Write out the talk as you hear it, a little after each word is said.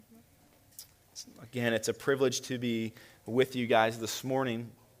Again, it's a privilege to be with you guys this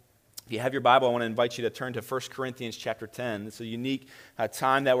morning. If you have your Bible, I want to invite you to turn to 1 Corinthians chapter 10. It's a unique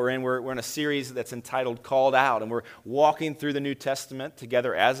time that we're in. We're in a series that's entitled Called Out, and we're walking through the New Testament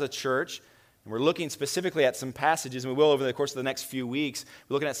together as a church. And we're looking specifically at some passages, and we will over the course of the next few weeks.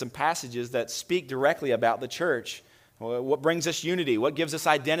 We're looking at some passages that speak directly about the church. What brings us unity? What gives us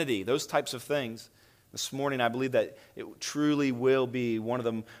identity? Those types of things. This morning, I believe that it truly will be one of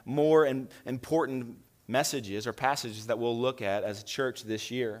the more important messages or passages that we'll look at as a church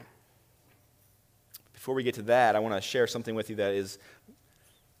this year. Before we get to that, I want to share something with you that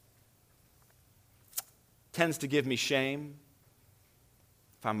tends to give me shame,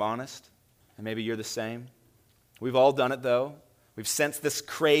 if I'm honest, and maybe you're the same. We've all done it, though. We've sensed this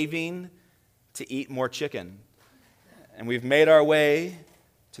craving to eat more chicken, and we've made our way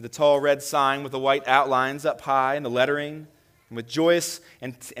to the tall red sign with the white outlines up high and the lettering, and with joyous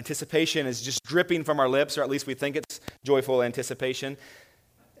anticipation is just dripping from our lips, or at least we think it's joyful anticipation.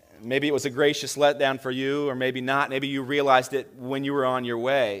 Maybe it was a gracious letdown for you, or maybe not. Maybe you realized it when you were on your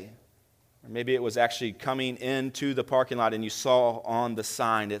way. Or maybe it was actually coming into the parking lot and you saw on the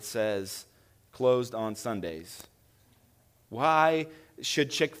sign it says, closed on Sundays. Why should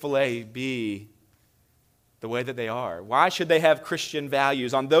Chick-fil-A be the way that they are? Why should they have Christian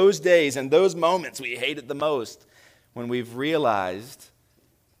values on those days and those moments we hate it the most, when we've realized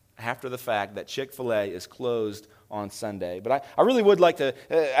after the fact that Chick-fil-A is closed on Sunday? But I really would like to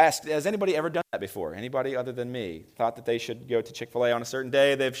ask, has anybody ever done that before? Anybody other than me thought that they should go to Chick-fil-A on a certain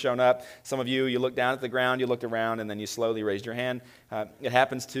day? They've shown up. Some of you looked down at the ground, you looked around, and then you slowly raised your hand. It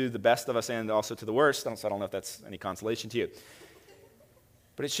happens to the best of us and also to the worst, so I don't know if that's any consolation to you.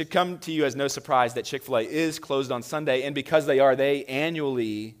 But it should come to you as no surprise that Chick-fil-A is closed on Sunday, and because they are, they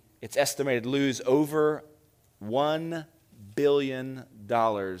annually, it's estimated, lose over $1 billion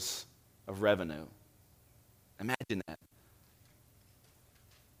of revenue. Imagine that.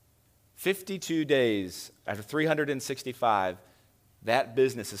 52 days out of 365, that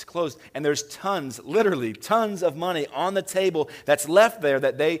business is closed. And there's tons, literally tons of money on the table that's left there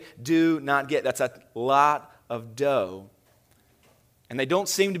that they do not get. That's a lot of dough. And they don't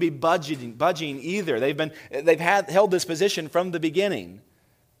seem to be budging either. They've held this position from the beginning.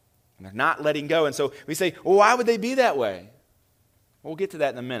 And they're not letting go. And so we say, well, why would they be that way? We'll get to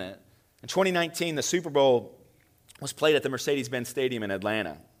that in a minute. In 2019, the Super Bowl was played at the Mercedes-Benz Stadium in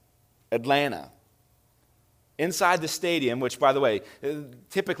Atlanta. Inside the stadium, which, by the way,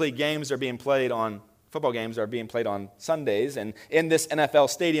 typically football games are being played on Sundays, and in this NFL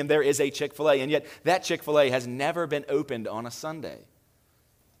stadium, there is a Chick-fil-A, and yet that Chick-fil-A has never been opened on a Sunday.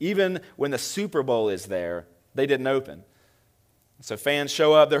 Even when the Super Bowl is there, they didn't open. So fans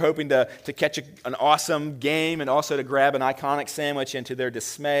show up, they're hoping to catch an awesome game and also to grab an iconic sandwich, and to their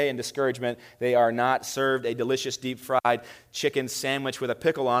dismay and discouragement, they are not served a delicious deep-fried chicken sandwich with a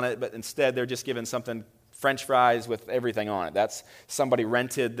pickle on it, but instead they're just given something, French fries with everything on it. That's somebody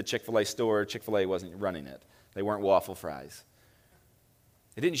rented the Chick-fil-A store. Chick-fil-A wasn't running it. They weren't waffle fries.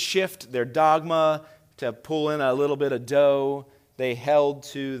 They didn't shift their dogma to pull in a little bit of dough. They held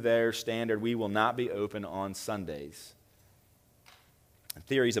to their standard. We will not be open on Sundays. And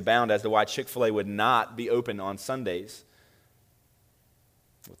theories abound as to why Chick-fil-A would not be open on Sundays,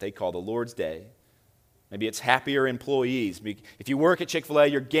 what they call the Lord's Day. Maybe it's happier employees. If you work at Chick-fil-A,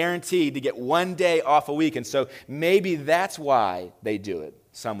 you're guaranteed to get one day off a week, and so maybe that's why they do it,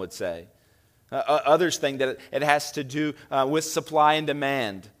 some would say. Others think that it has to do with supply and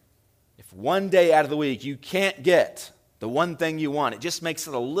demand. If one day out of the week you can't get the one thing you want, it just makes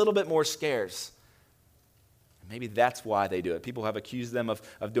it a little bit more scarce. Maybe that's why they do it. People have accused them of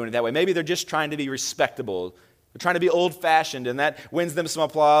doing it that way. Maybe they're just trying to be respectable. They're trying to be old-fashioned, and that wins them some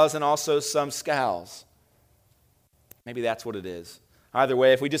applause and also some scowls. Maybe that's what it is. Either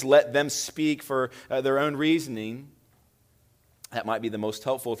way, if we just let them speak for their own reasoning, that might be the most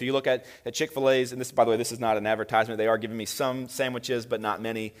helpful. If you look at Chick-fil-A's, and this, by the way, this is not an advertisement. They are giving me some sandwiches, but not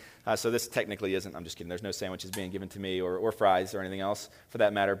many. So this technically isn't. I'm just kidding. There's no sandwiches being given to me or fries or anything else for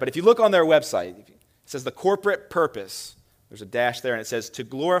that matter. But if you look on their website, it says the corporate purpose. There's a dash there, and it says to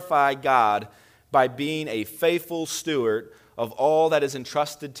glorify God by being a faithful steward of all that is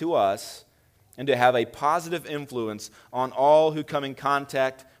entrusted to us, and to have a positive influence on all who come in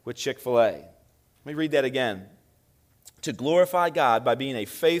contact with Chick-fil-A. Let me read that again. To glorify God by being a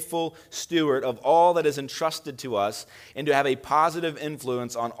faithful steward of all that is entrusted to us, and to have a positive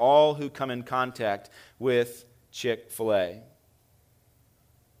influence on all who come in contact with Chick-fil-A.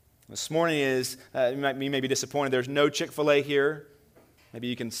 This morning you may be disappointed. There's no Chick-fil-A here. Maybe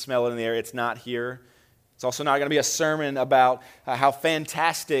you can smell it in the air. It's not here. It's also not going to be a sermon about how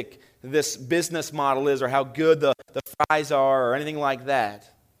fantastic this business model is or how good the fries are or anything like that.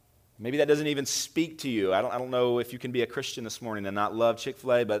 Maybe that doesn't even speak to you. I don't know if you can be a Christian this morning and not love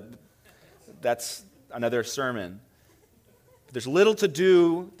Chick-fil-A, but that's another sermon. There's little to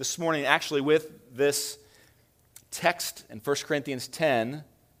do this morning actually with this text in 1 Corinthians 10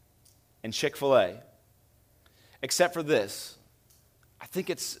 and Chick-fil-A, except for this. I think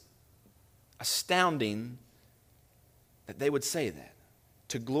it's astounding that they would say that.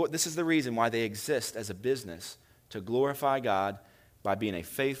 This is the reason why they exist as a business, to glorify God by being a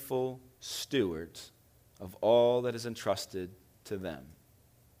faithful steward of all that is entrusted to them.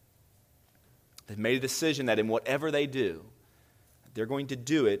 They've made a decision that in whatever they do, they're going to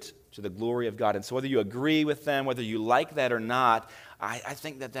do it to the glory of God. And so whether you agree with them, whether you like that or not, I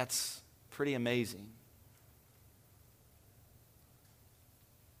think that that's pretty amazing.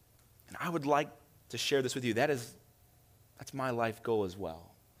 And I would like to share this with you. That's my life goal as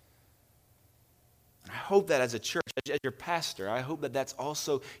well. And I hope that as a church, as your pastor, I hope that that's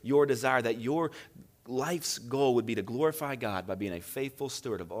also your desire, that your life's goal would be to glorify God by being a faithful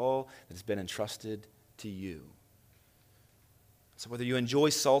steward of all that has been entrusted to you. So whether you enjoy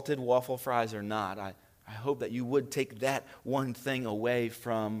salted waffle fries or not, I hope that you would take that one thing away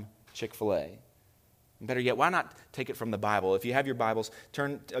from Chick-fil-A. And better yet, why not take it from the Bible? If you have your Bibles,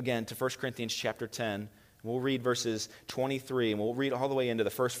 turn again to 1 Corinthians chapter 10. We'll read verses 23, and we'll read all the way into the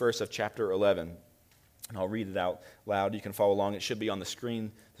first verse of chapter 11. And I'll read it out loud. You can follow along. It should be on the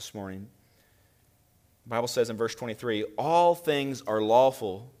screen this morning. The Bible says in verse 23, "All things are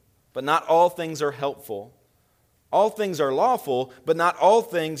lawful, but not all things are helpful. All things are lawful, but not all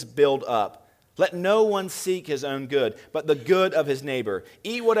things build up. Let no one seek his own good, but the good of his neighbor.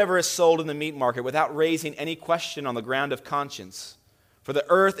 Eat whatever is sold in the meat market without raising any question on the ground of conscience. For the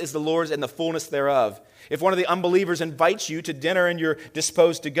earth is the Lord's and the fullness thereof. If one of the unbelievers invites you to dinner and you're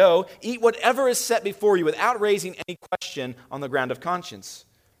disposed to go, eat whatever is set before you without raising any question on the ground of conscience.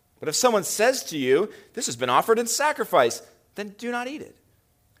 But if someone says to you, 'This has been offered in sacrifice,' then do not eat it,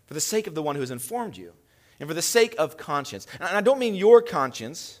 for the sake of the one who has informed you, and for the sake of conscience." And I don't mean your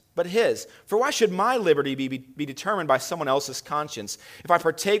conscience, but his. For why should my liberty be determined by someone else's conscience? If I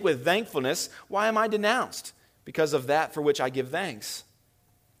partake with thankfulness, why am I denounced? Because of that for which I give thanks.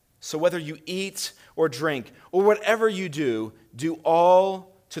 So whether you eat or drink, or whatever you do, do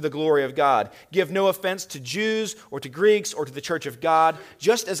all to the glory of God. Give no offense to Jews or to Greeks or to the church of God,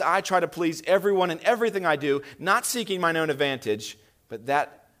 just as I try to please everyone in everything I do, not seeking mine own advantage, but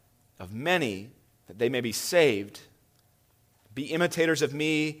that of many, that they may be saved. Be imitators of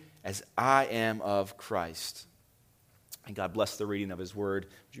me as I am of Christ. And God bless the reading of his word.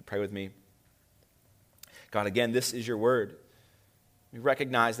 Would you pray with me? God, again, this is your word. We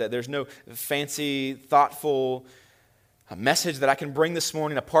recognize that there's no fancy, thoughtful message that I can bring this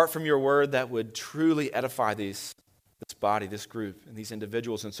morning apart from your word that would truly edify this body, this group, and these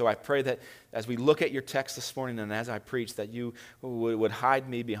individuals. And so I pray that as we look at your text this morning and as I preach, that you would hide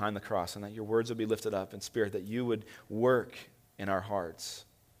me behind the cross and that your words would be lifted up in spirit, that you would work in our hearts,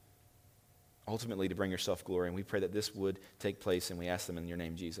 ultimately to bring yourself glory. And we pray that this would take place, and we ask them in your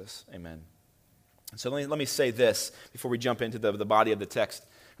name, Jesus. Amen. So let me say this before we jump into the body of the text,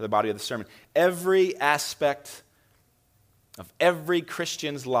 or the body of the sermon. Every aspect of every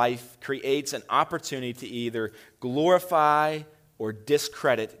Christian's life creates an opportunity to either glorify or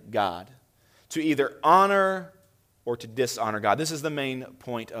discredit God, to either honor or to dishonor God. This is the main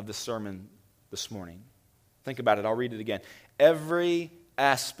point of the sermon this morning. Think about it. I'll read it again. Every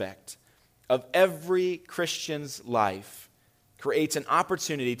aspect of every Christian's life creates an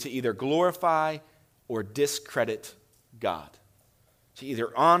opportunity to either glorify or discredit God, to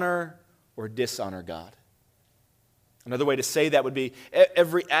either honor or dishonor God. Another way to say that would be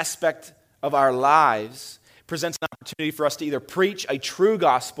every aspect of our lives presents an opportunity for us to either preach a true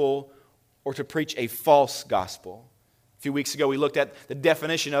gospel or to preach a false gospel. A few weeks ago, we looked at the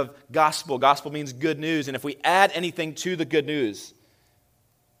definition of gospel. Gospel means good news, and if we add anything to the good news,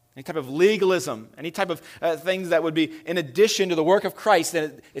 any type of legalism, any type of things that would be in addition to the work of Christ,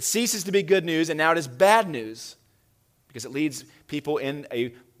 then it ceases to be good news, and now it is bad news because it leads people in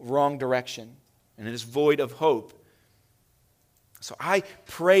a wrong direction, and it is void of hope. So I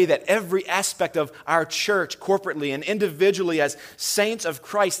pray that every aspect of our church, corporately and individually as saints of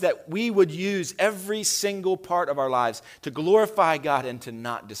Christ, that we would use every single part of our lives to glorify God and to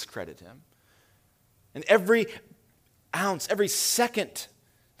not discredit Him. And every ounce, every second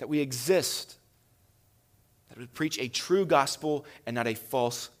that we exist, that we preach a true gospel and not a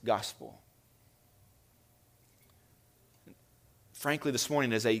false gospel. Frankly, this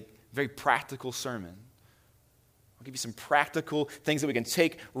morning is a very practical sermon I'll give you some practical things that we can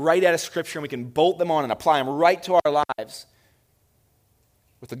take right out of Scripture and we can bolt them on and apply them right to our lives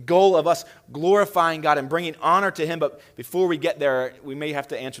with the goal of us glorifying God and bringing honor to Him. But before we get there, we may have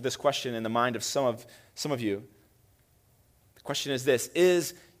to answer this question in the mind of some of you. The question is this: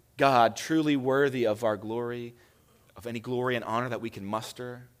 is God truly worthy of our glory, of any glory and honor that we can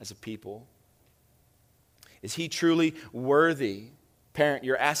muster as a people? Is He truly worthy? Parent,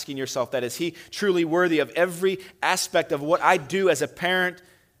 you're asking yourself that. Is He truly worthy of every aspect of what I do as a parent,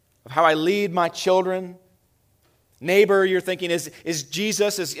 of how I lead my children? Neighbor, you're thinking, is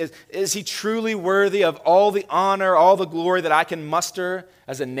Jesus, is He truly worthy of all the honor, all the glory that I can muster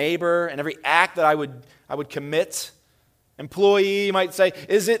as a neighbor and every act that I would commit? Employee, you might say,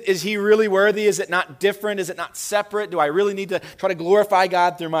 is He really worthy? Is it not different? Is it not separate? Do I really need to try to glorify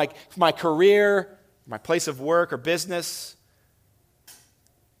God through my career, my place of work or business?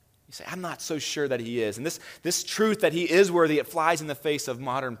 You say, I'm not so sure that He is. And this truth that He is worthy, it flies in the face of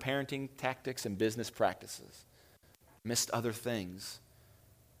modern parenting tactics and business practices. Amidst other things.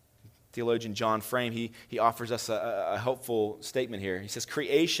 Theologian John Frame, he offers us a helpful statement here. He says,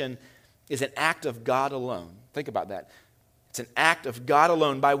 creation is an act of God alone. Think about that. It's an act of God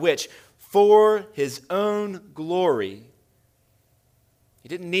alone by which, for His own glory, He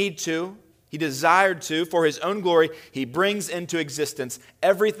didn't need to, He desired to, for His own glory, He brings into existence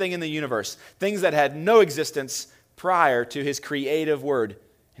everything in the universe, things that had no existence prior to His creative word.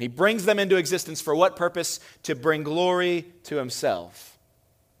 And He brings them into existence for what purpose? To bring glory to Himself.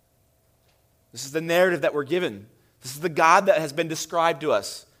 This is the narrative that we're given. This is the God that has been described to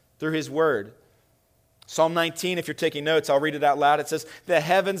us through His word. Psalm 19, if you're taking notes, I'll read it out loud. It says, the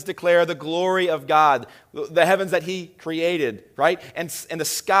heavens declare the glory of God, the heavens that He created, right? And the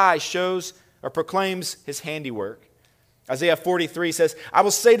sky shows or proclaims His handiwork. Isaiah 43 says, I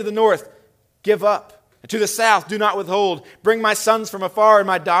will say to the north, give up. And to the south, do not withhold. Bring my sons from afar and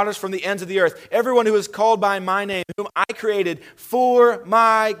my daughters from the ends of the earth. Everyone who is called by my name, whom I created for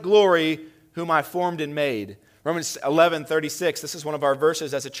my glory, whom I formed and made. Romans 11:36, this is one of our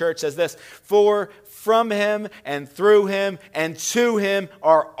verses as a church, says this: for from Him and through Him and to Him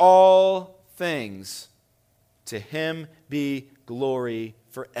are all things. To Him be glory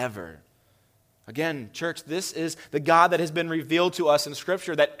forever. Again, church, this is the God that has been revealed to us in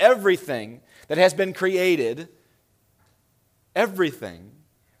Scripture, that everything that has been created, everything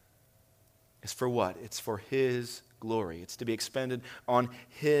is for what? It's for His glory. It's to be expended on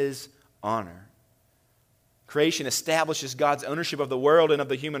His honor. Creation establishes God's ownership of the world and of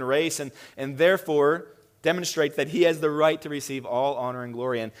the human race, and therefore demonstrates that He has the right to receive all honor and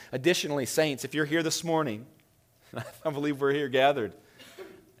glory. And additionally, saints, if you're here this morning, I believe we're here gathered,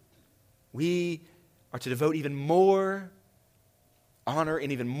 we are to devote even more honor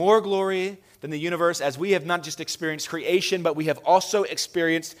and even more glory than the universe, as we have not just experienced creation, but we have also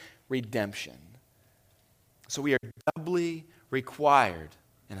experienced redemption. So we are doubly required,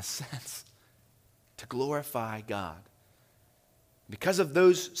 in a sense, to glorify God. Because of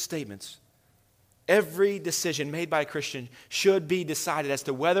those statements, every decision made by a Christian should be decided as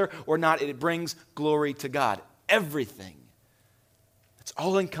to whether or not it brings glory to God. Everything. It's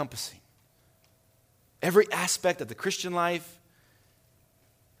all-encompassing. Every aspect of the Christian life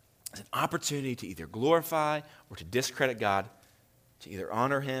is an opportunity to either glorify or to discredit God, to either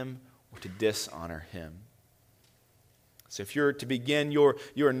honor Him or to dishonor Him. So if you're to begin your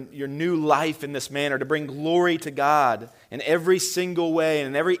new life in this manner, to bring glory to God in every single way and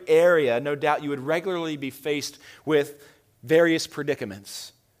in every area, no doubt you would regularly be faced with various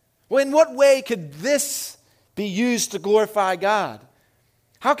predicaments. Well, in what way could this be used to glorify God?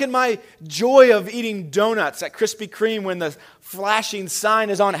 How can my joy of eating donuts at Krispy Kreme when the flashing sign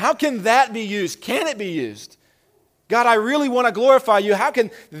is on, how can that be used? Can it be used? God, I really want to glorify You. How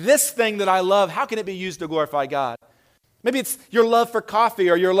can this thing that I love, how can it be used to glorify God? Maybe it's your love for coffee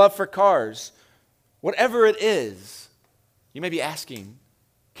or your love for cars. Whatever it is, you may be asking,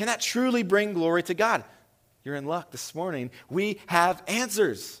 can that truly bring glory to God? You're in luck this morning. We have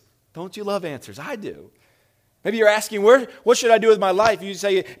answers. Don't you love answers? I do. Maybe you're asking, what should I do with my life? You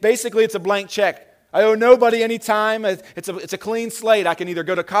say, basically, it's a blank check. I owe nobody any time. It's a clean slate. I can either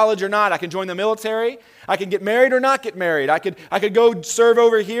go to college or not. I can join the military. I can get married or not get married. I could go serve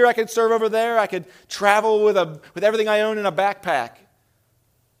over here. I could serve over there. I could travel with everything I own in a backpack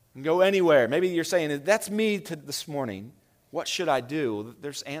and go anywhere. Maybe you're saying, that's me this morning. What should I do?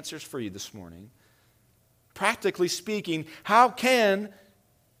 There's answers for you this morning. Practically speaking, how can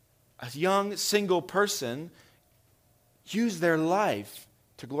a young single person use their life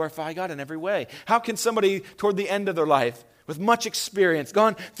to glorify God in every way? How can somebody toward the end of their life with much experience,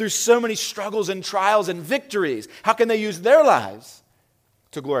 gone through so many struggles and trials and victories. How can they use their lives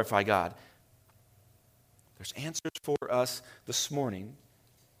to glorify God? There's answers for us this morning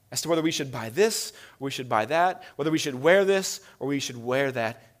as to whether we should buy this or we should buy that, whether we should wear this or we should wear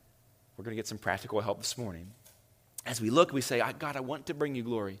that. We're going to get some practical help this morning. As we look, we say, God, I want to bring you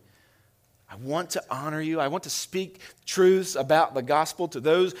glory. I want to honor you. I want to speak truths about the gospel to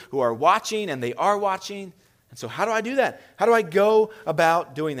those who are watching, and they are watching. And so how do I do that? How do I go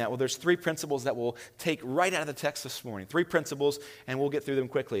about doing that? Well, there's 3 principles that we'll take right out of the text this morning. 3 principles, and we'll get through them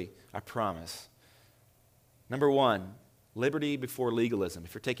quickly, I promise. Number 1, liberty before legalism.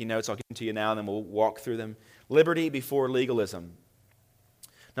 If you're taking notes, I'll give them to you now, and then we'll walk through them. Liberty before legalism.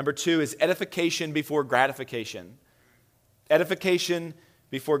 Number 2 is edification before gratification. Edification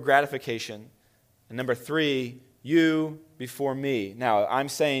before gratification. And number 3, you before me. Now, I'm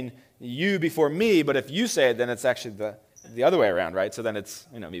saying you before me, but if you say it, then it's actually the other way around, right? So then it's,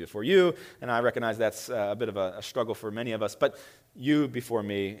 me before you, and I recognize that's a bit of a struggle for many of us, but you before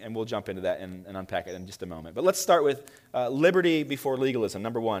me, and we'll jump into that and unpack it in just a moment. But let's start with liberty before legalism,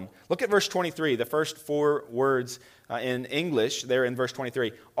 number 1. Look at verse 23, the first 4 words in English, there in verse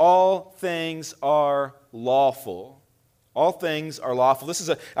 23. All things are lawful. All things are lawful. This is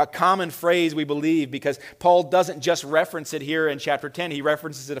a common phrase, we believe, because Paul doesn't just reference it here in chapter 10. He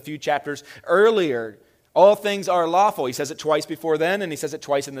references it a few chapters earlier. All things are lawful. He says it twice before then, and he says it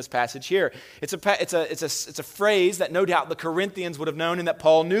twice in this passage here. It's a phrase that no doubt the Corinthians would have known and that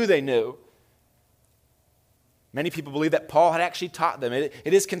Paul knew they knew. Many people believe that Paul had actually taught them. It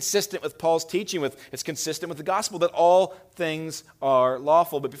is consistent with Paul's teaching. It's consistent with the gospel that all things are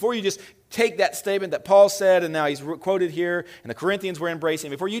lawful. But before you just take that statement that Paul said, and now he's quoted here, and the Corinthians were embracing,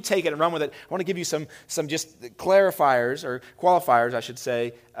 before you take it and run with it, I want to give you some just clarifiers, or qualifiers, I should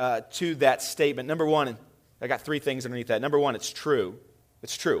say, to that statement. Number 1, I got 3 things underneath that. Number 1, it's true.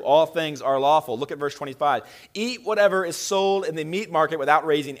 It's true. All things are lawful. Look at verse 25. Eat whatever is sold in the meat market without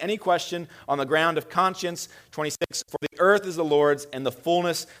raising any question on the ground of conscience. 26. For the earth is the Lord's and the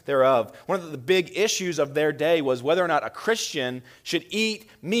fullness thereof. One of the big issues of their day was whether or not a Christian should eat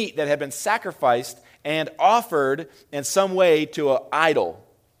meat that had been sacrificed and offered in some way to an idol.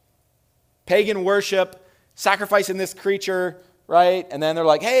 Pagan worship, sacrificing this creature, right? And then they're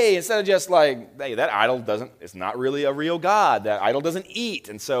like, hey, instead of just like, hey, that idol it's not really a real God. That idol doesn't eat.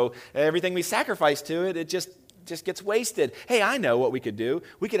 And so everything we sacrifice to it, it just gets wasted. Hey, I know what we could do.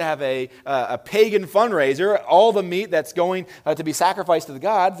 We could have a pagan fundraiser, all the meat that's going to be sacrificed to the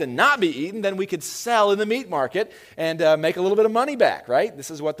gods and not be eaten, then we could sell in the meat market and make a little bit of money back, right?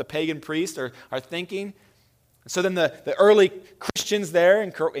 This is what the pagan priests are thinking. So then the early Christians there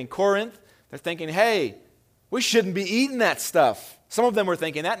in Corinth, they're thinking, hey, we shouldn't be eating that stuff. Some of them were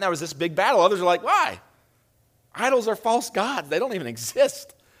thinking that, and there was this big battle. Others are like, why? Idols are false gods. They don't even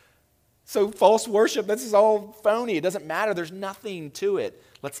exist. So false worship, this is all phony. It doesn't matter. There's nothing to it.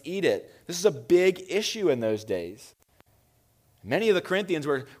 Let's eat it. This is a big issue in those days. Many of the Corinthians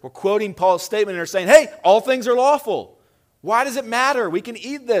were quoting Paul's statement and are saying, hey, all things are lawful. Why does it matter? We can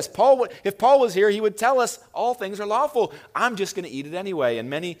eat this. If Paul was here, he would tell us all things are lawful. I'm just going to eat it anyway. And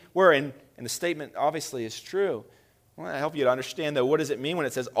many were, and the statement obviously is true. I want to help you to understand, though, what does it mean when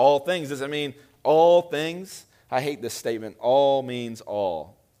it says all things? Does it mean all things? I hate this statement. All means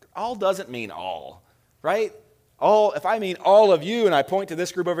all. All doesn't mean all, right? All. If I mean all of you and I point to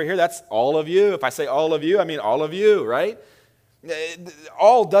this group over here, that's all of you. If I say all of you, I mean all of you, right?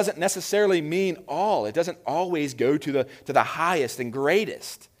 All doesn't necessarily mean all. It doesn't always go to the highest and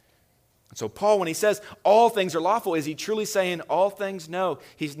greatest. So Paul, when he says all things are lawful, is he truly saying all things? No,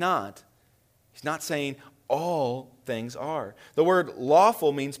 he's not. He's not saying all things are. The word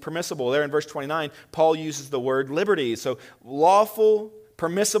lawful means permissible. There in verse 29, Paul uses the word liberty. So lawful,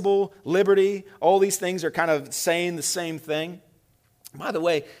 permissible, liberty, all these things are kind of saying the same thing. By the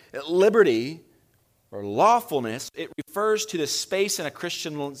way, liberty or lawfulness, it refers to the space in a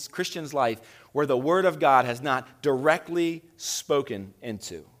Christian's life where the Word of God has not directly spoken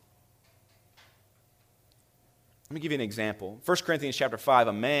into. Let me give you an example. 1 Corinthians chapter 5,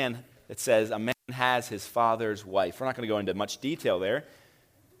 it says, a man has his father's wife. We're not going to go into much detail there.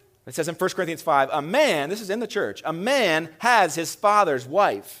 It says in 1 Corinthians 5, a man, this is in the church, a man has his father's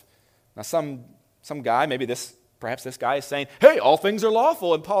wife. Now some guy, perhaps this guy is saying, hey, all things are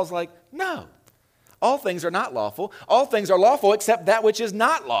lawful. And Paul's like, no, all things are not lawful. All things are lawful except that which is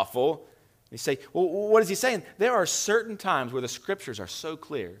not lawful. You say, well, what is he saying? There are certain times where the Scriptures are so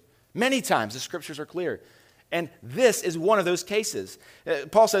clear. Many times the Scriptures are clear. And this is one of those cases.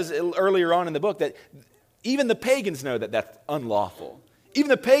 Paul says earlier on in the book that even the pagans know that that's unlawful. Even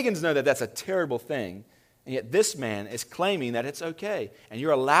the pagans know that that's a terrible thing. And yet this man is claiming that it's okay, and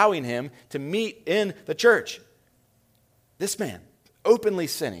you're allowing him to meet in the church. This man, openly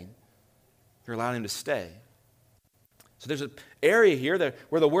sinning, you're allowing him to stay. So there's an area here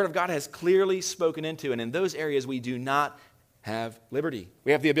where the Word of God has clearly spoken into, and in those areas we do not have liberty.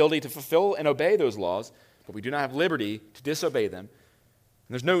 We have the ability to fulfill and obey those laws, but we do not have liberty to disobey them.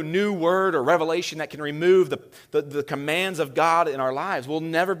 And there's no new word or revelation that can remove the commands of God in our lives. We'll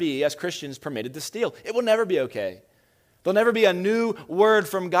never be, as Christians, permitted to steal. It will never be okay. There'll never be a new word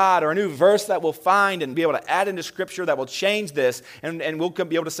from God or a new verse that we'll find and be able to add into Scripture that will change this, and we'll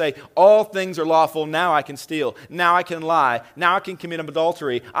be able to say, all things are lawful, now I can steal, now I can lie, now I can commit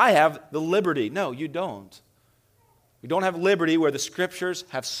adultery. I have the liberty. No, you don't. We don't have liberty where the Scriptures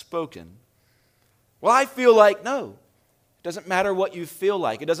have spoken. Well, I feel like, no. It doesn't matter what you feel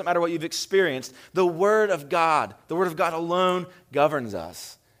like. It doesn't matter what you've experienced. The Word of God alone governs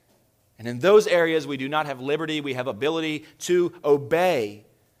us. And in those areas, we do not have liberty. We have ability to obey.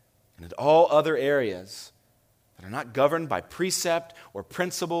 And in all other areas that are not governed by precept or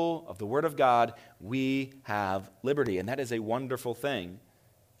principle of the Word of God, we have liberty. And that is a wonderful thing.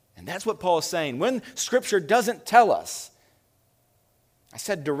 And that's what Paul is saying. When Scripture doesn't tell us, I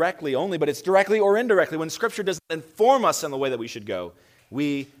said directly only, but it's directly or indirectly. When Scripture doesn't inform us in the way that we should go,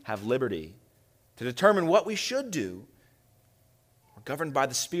 we have liberty to determine what we should do. We're governed by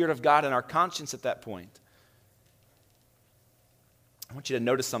the Spirit of God and our conscience at that point. I want you to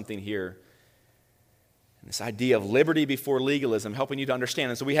notice something here. This idea of liberty before legalism, helping you to understand.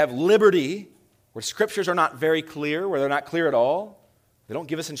 And so we have liberty where Scriptures are not very clear, where they're not clear at all. They don't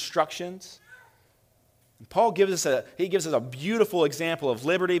give us instructions. And Paul gives us a beautiful example of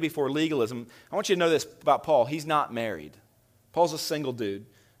liberty before legalism. I want you to know this about Paul. He's not married. Paul's a single dude.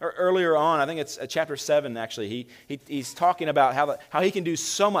 Earlier on, I think it's chapter 7 actually, he's talking about how he can do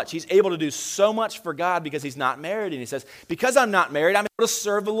so much. He's able to do so much for God because he's not married. And he says, because I'm not married, I'm able to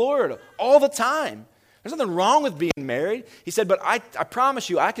serve the Lord all the time. There's nothing wrong with being married. He said, but I promise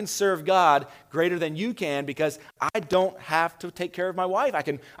you, I can serve God greater than you can because I don't have to take care of my wife.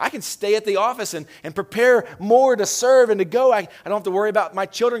 I can stay at the office and prepare more to serve and to go. I don't have to worry about my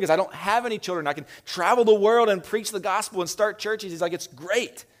children because I don't have any children. I can travel the world and preach the gospel and start churches. He's like, it's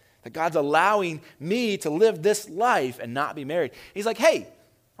great that God's allowing me to live this life and not be married. He's like, hey,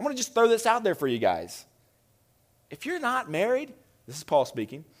 I'm going to just throw this out there for you guys. If you're not married, this is Paul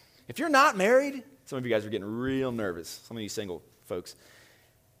speaking, if you're not married, some of you guys are getting real nervous, some of you single folks.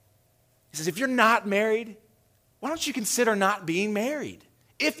 He says, if you're not married, why don't you consider not being married?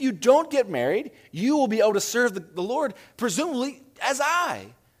 If you don't get married, you will be able to serve the Lord, presumably as I,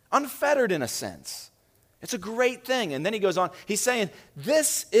 unfettered in a sense. It's a great thing. And then he goes on, he's saying,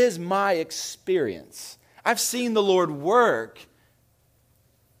 this is my experience. I've seen the Lord work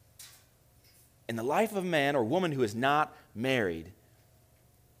in the life of a man or woman who is not married.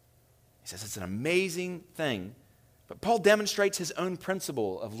 He says it's an amazing thing. But Paul demonstrates his own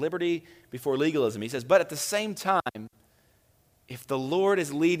principle of liberty before legalism. He says, but at the same time, if the Lord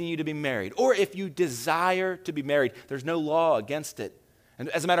is leading you to be married, or if you desire to be married, there's no law against it. And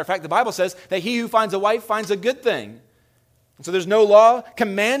as a matter of fact, the Bible says that he who finds a wife finds a good thing. And so there's no law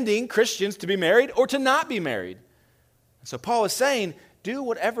commanding Christians to be married or to not be married. And so Paul is saying, do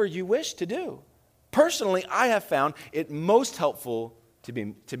whatever you wish to do. Personally, I have found it most helpful to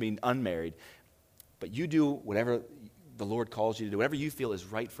be unmarried. But you do whatever the Lord calls you to do, whatever you feel is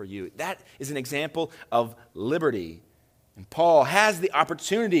right for you. That is an example of liberty. And Paul has the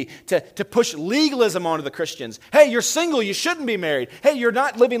opportunity to push legalism onto the Christians. Hey, you're single, you shouldn't be married. Hey, you're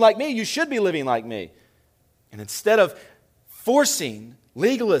not living like me, you should be living like me. And instead of forcing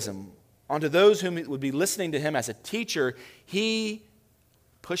legalism onto those who would be listening to him as a teacher, he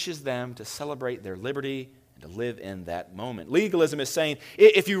pushes them to celebrate their liberty and to live in that moment. Legalism is saying,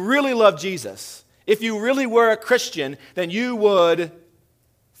 if you really love Jesus, if you really were a Christian, then you would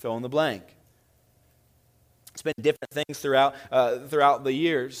fill in the blank. It's been different things throughout the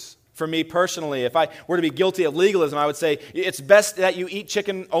years. For me personally, if I were to be guilty of legalism, I would say it's best that you eat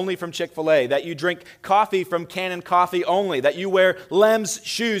chicken only from Chick-fil-A, that you drink coffee from Canon Coffee only, that you wear Lem's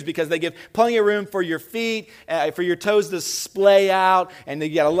shoes because they give plenty of room for your feet, for your toes to splay out, and you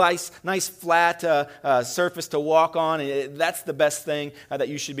get a nice flat surface to walk on. And that's the best thing that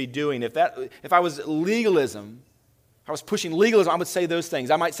you should be doing. If I was legalism, if I was pushing legalism, I would say those things.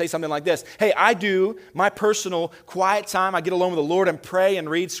 I might say something like this. Hey, I do my personal quiet time. I get alone with the Lord and pray and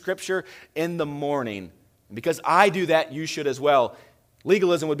read Scripture in the morning. And because I do that, you should as well.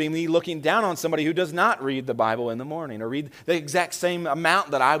 Legalism would be me looking down on somebody who does not read the Bible in the morning or read the exact same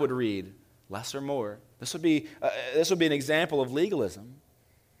amount that I would read, less or more. This would be an example of legalism.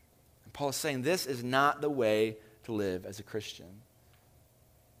 Paul is saying this is not the way to live as a Christian.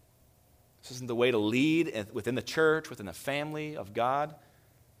 This isn't the way to lead within the church, within the family of God.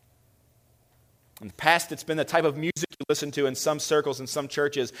 In the past, it's been the type of music you listen to in some circles, in some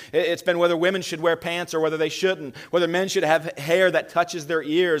churches. It's been whether women should wear pants or whether they shouldn't, whether men should have hair that touches their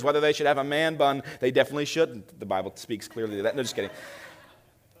ears, whether they should have a man bun. They definitely shouldn't. The Bible speaks clearly to that. No, just kidding.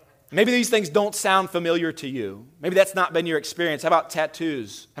 Maybe these things don't sound familiar to you. Maybe that's not been your experience. How about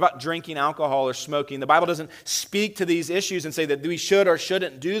tattoos? How about drinking alcohol or smoking? The Bible doesn't speak to these issues and say that we should or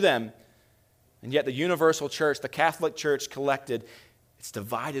shouldn't do them. And yet the universal church, the Catholic Church collected, it's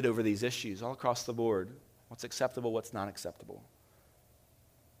divided over these issues all across the board. What's acceptable, what's not acceptable.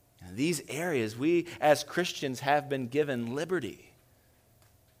 And these areas, we as Christians have been given liberty.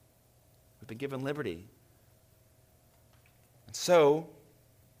 We've been given liberty. And so,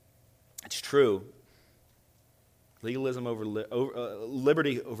 it's true. Legalism over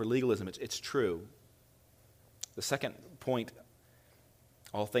liberty over legalism, it's true. The second point,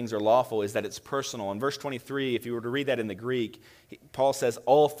 all things are lawful, is that it's personal. In verse 23, if you were to read that in the Greek, Paul says,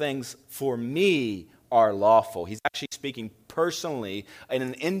 all things for me are lawful. He's actually speaking personally in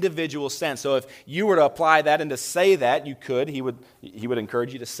an individual sense. So if you were to apply that and to say that, you could. He would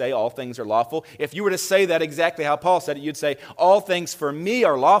encourage you to say all things are lawful. If you were to say that exactly how Paul said it, you'd say all things for me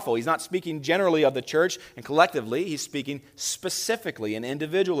are lawful. He's not speaking generally of the church and collectively. He's speaking specifically and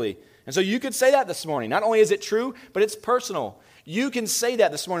individually. And so you could say that this morning. Not only is it true, but it's personal. You can say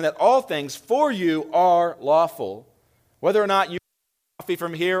that this morning, that all things for you are lawful. Whether or not you want coffee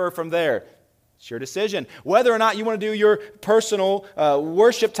from here or from there, it's your decision. Whether or not you want to do your personal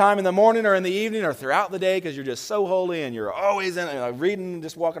worship time in the morning or in the evening or throughout the day because you're just so holy and you're always reading,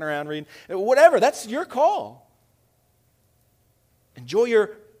 just walking around reading. Whatever, that's your call. Enjoy your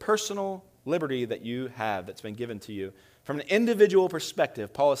personal liberty that you have that's been given to you. From an individual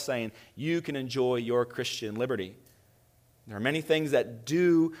perspective, Paul is saying you can enjoy your Christian liberty. There are many things that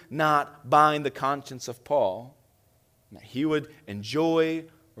do not bind the conscience of Paul that he would enjoy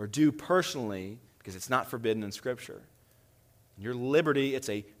or do personally because it's not forbidden in Scripture. Your liberty, it's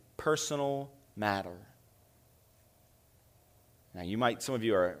a personal matter. Now, some of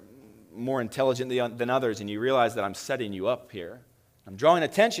you are more intelligent than others, and you realize that I'm setting you up here. I'm drawing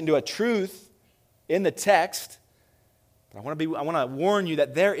attention to a truth in the text, but I want to warn you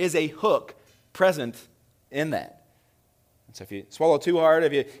that there is a hook present in that. So if you swallow too hard,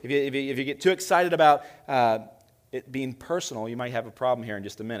 if you get too excited about it being personal, you might have a problem here in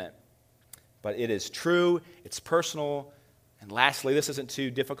just a minute. But it is true, it's personal, and lastly, this isn't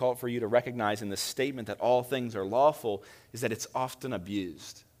too difficult for you to recognize in the statement that all things are lawful, is that it's often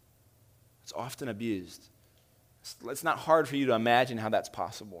abused. It's often abused. It's not hard for you to imagine how that's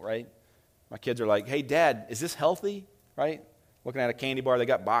possible, right? My kids are like, hey, Dad, is this healthy? Right? Looking at a candy bar, they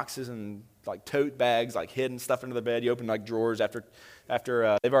got boxes and like tote bags, like hidden stuff under the bed. You open like drawers after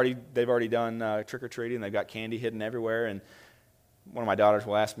they've already done trick or treating. They've got candy hidden everywhere. And one of my daughters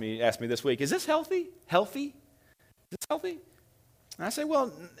will ask me this week, "Is this healthy? Healthy? Is this healthy?" And I say,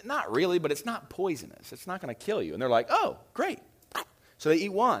 "Well, not really, but it's not poisonous. It's not going to kill you." And they're like, "Oh, great!" So they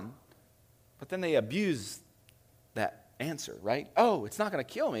eat one, but then they abuse that answer, right? Oh, it's not going to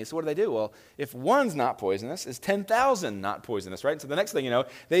kill me. So what do? Well, if one's not poisonous, is 10,000 not poisonous, right? So the next thing you know,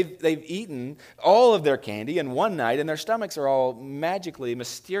 they've eaten all of their candy in one night, and their stomachs are all magically,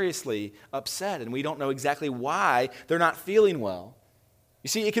 mysteriously upset, and we don't know exactly why they're not feeling well. You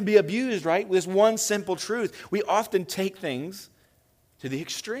see, it can be abused, right? With this one simple truth. We often take things to the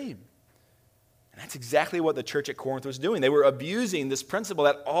extreme. And that's exactly what the church at Corinth was doing. They were abusing this principle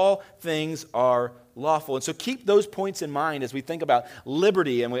that all things are lawful. And so keep those points in mind as we think about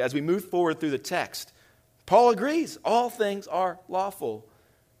liberty and as we move forward through the text. Paul agrees, all things are lawful.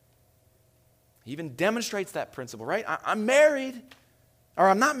 He even demonstrates that principle, right? I'm married, or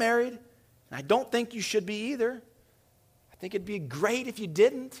I'm not married, and I don't think you should be either. I think it'd be great if you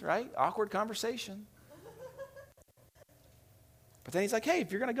didn't, right? Awkward conversation. But then he's like, hey,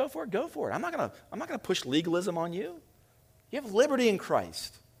 if you're going to go for it, go for it. I'm not going to push legalism on you. You have liberty in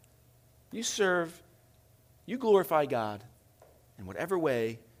Christ. You serve, you glorify God in whatever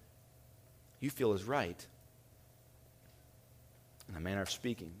way you feel is right in a manner of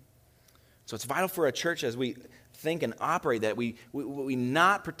speaking. So it's vital for a church as we think and operate that we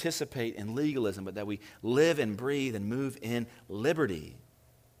not participate in legalism, but that we live and breathe and move in liberty.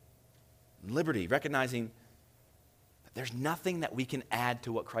 Liberty, recognizing there's nothing that we can add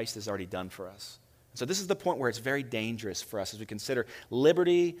to what Christ has already done for us. So this is the point where it's very dangerous for us as we consider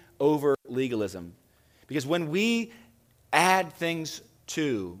liberty over legalism. Because when we add things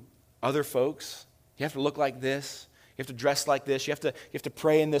to other folks, you have to look like this, You have to dress like this. You have to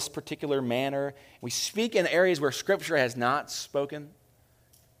pray in this particular manner. We speak in areas where Scripture has not spoken.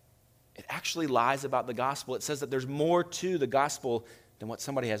 It actually lies about the gospel. It says that there's more to the gospel than what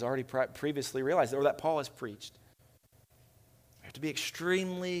somebody has already previously realized, or that Paul has preached. We have to be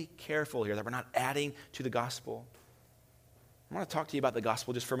extremely careful here that we're not adding to the gospel. I want to talk to you about the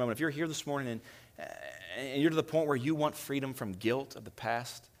gospel just for a moment. If you're here this morning and you're to the point where you want freedom from guilt of the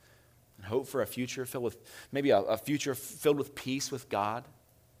past and hope for a future filled with, maybe a future filled with peace with God,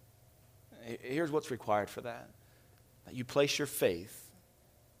 here's what's required for that. That you place your faith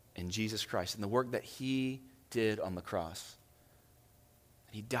in Jesus Christ and the work that He did on the cross.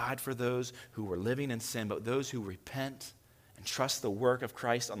 He died for those who were living in sin, but those who repent and trust the work of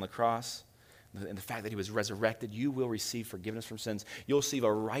Christ on the cross and the fact that He was resurrected, you will receive forgiveness from sins. You'll receive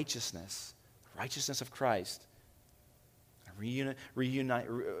a righteousness of Christ, in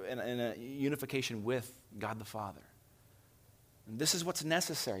a unification with God the Father. And this is what's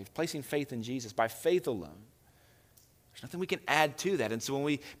necessary, placing faith in Jesus, by faith alone. There's nothing we can add to that. And so when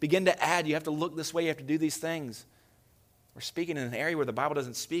we begin to add, you have to look this way, you have to do these things. We're speaking in an area where the Bible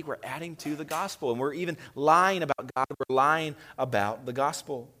doesn't speak. We're adding to the gospel. And we're even lying about God. We're lying about the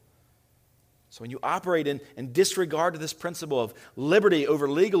gospel. So when you operate in disregard to this principle of liberty over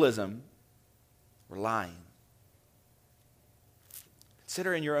legalism, we're lying.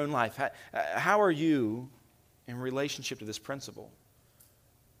 Consider in your own life, how are you in relationship to this principle?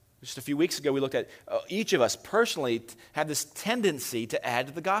 Just a few weeks ago, we looked at each of us personally had this tendency to add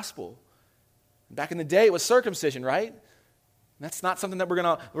to the gospel. Back in the day, it was circumcision, right? That's not something that we're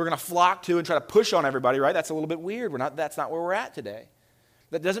gonna flock to and try to push on everybody, right? That's a little bit weird. That's not where we're at today.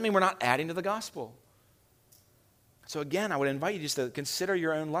 That doesn't mean we're not adding to the gospel. So again, I would invite you just to consider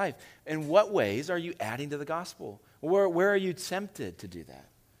your own life. In what ways are you adding to the gospel? Where are you tempted to do that?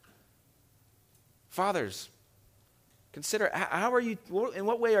 Fathers, consider, in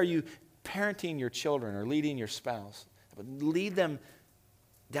what way are you parenting your children or leading your spouse? Lead them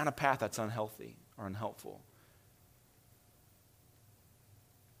down a path that's unhealthy or unhelpful.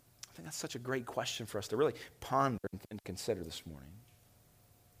 I think that's such a great question for us to really ponder and consider this morning.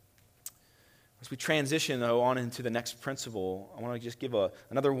 As we transition, though, on into the next principle, I want to just give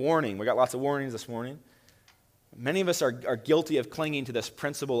another warning. We got lots of warnings this morning. Many of us are guilty of clinging to this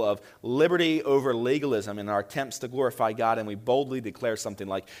principle of liberty over legalism in our attempts to glorify God, and we boldly declare something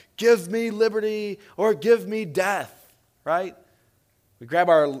like, "Give me liberty or give me death," right? We grab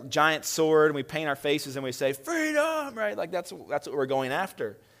our giant sword and we paint our faces and we say, "Freedom," right? Like that's what we're going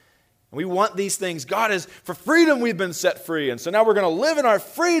after. And we want these things. God is, for freedom we've been set free. And so now we're going to live in our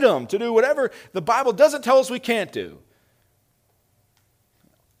freedom to do whatever the Bible doesn't tell us we can't do.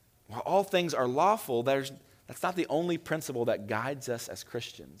 While all things are lawful, that's not the only principle that guides us as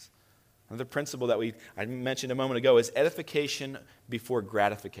Christians. Another principle that I mentioned a moment ago is edification before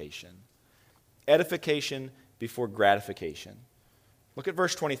gratification. Edification before gratification. Look at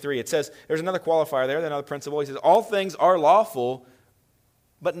verse 23. It says, there's another qualifier there, another principle. He says, all things are lawful,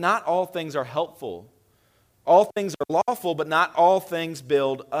 but not all things are helpful. All things are lawful, but not all things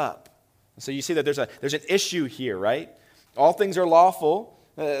build up. So you see that there's an issue here, right? All things are lawful.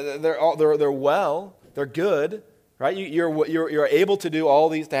 They're well. They're good, right? You're able to do all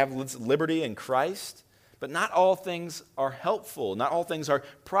these, to have liberty in Christ. But not all things are helpful. Not all things are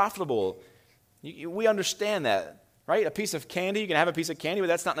profitable. We understand that, right? A piece of candy, you can have a piece of candy, but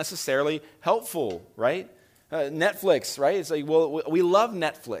that's not necessarily helpful, right? Netflix, right? It's like, well, we love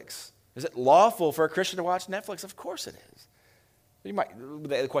Netflix. Is it lawful for a Christian to watch Netflix? Of course it is.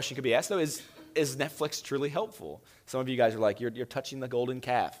 The question could be asked, though, is Netflix truly helpful? Some of you guys are like, you're touching the golden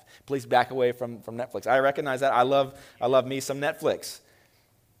calf. Please back away from Netflix. I recognize that. I love me some Netflix.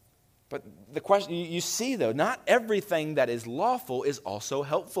 But the question, you see, though, not everything that is lawful is also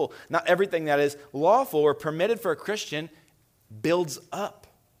helpful. Not everything that is lawful or permitted for a Christian builds up.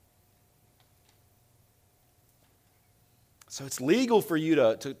 So it's legal for you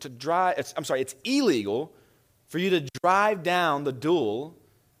to drive, it's illegal for you to drive down the Dual,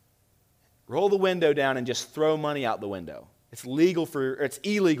 roll the window down, and just throw money out the window. It's illegal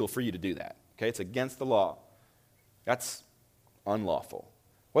for you to do that. Okay, it's against the law. That's unlawful.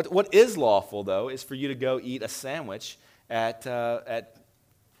 What is lawful, though, is for you to go eat a sandwich at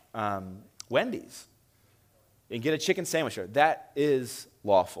Wendy's and get a chicken sandwich there. That is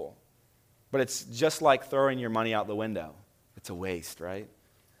lawful. But it's just like throwing your money out the window. It's a waste, right?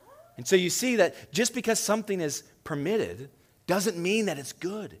 And so you see that just because something is permitted doesn't mean that it's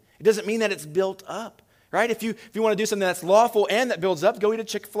good. It doesn't mean that it's built up, right? If you want to do something that's lawful and that builds up, go eat a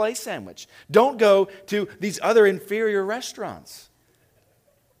Chick-fil-A sandwich. Don't go to these other inferior restaurants.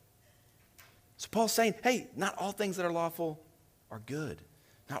 So So Paul's saying, hey, not all things that are lawful are good.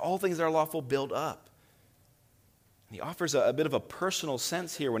 Not all things that are lawful build up. And he offers a bit of a personal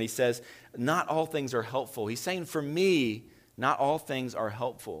sense here when he says, not all things are helpful. He's saying, for me, not all things are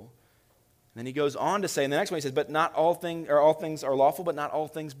helpful. And then he goes on to say, in the next one he says, but not all things are lawful, but not all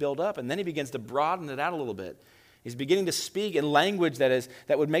things build up. And then he begins to broaden it out a little bit. He's beginning to speak in language that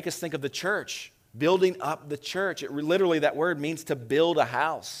would make us think of the church, building up the church. Literally, that word means to build a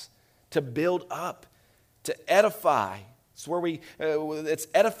house, to build up, to edify. It's where it's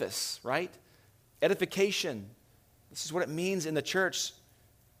edifice, right? Edification. This is what it means in the church.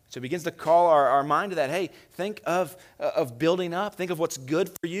 So he begins to call our mind to that. Hey, think of building up. Think of what's good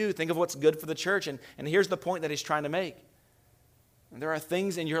for you. Think of what's good for the church. And here's the point that he's trying to make. There are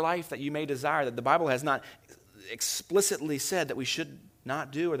things in your life that you may desire that the Bible has not explicitly said that we should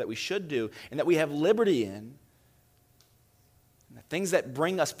not do or that we should do, and that we have liberty in. And the things that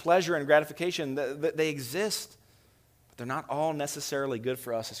bring us pleasure and gratification, they exist. But they're not all necessarily good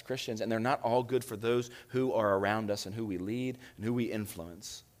for us as Christians, and they're not all good for those who are around us and who we lead and who we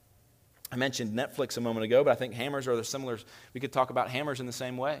influence. I mentioned Netflix a moment ago, but I think hammers are similar. We could talk about hammers in the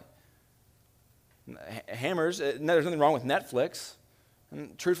same way. Hammers, there's nothing wrong with Netflix.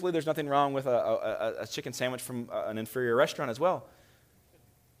 And truthfully, there's nothing wrong with a chicken sandwich from an inferior restaurant as well.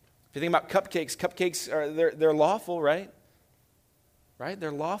 If you think about cupcakes they're lawful, right? Right?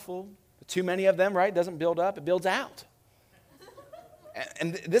 They're lawful. Too many of them, right? Doesn't build up, it builds out.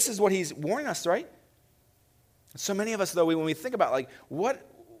 And this is what he's warning us, right? So many of us, though, when we think about, like, what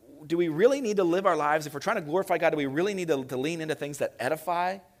do we really need to live our lives? If we're trying to glorify God, do we really need to lean into things that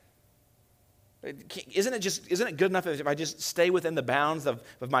edify? Isn't it good enough if I just stay within the bounds of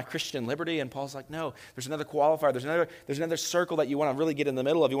my Christian liberty? And Paul's like, no, there's another qualifier. There's another circle that you want to really get in the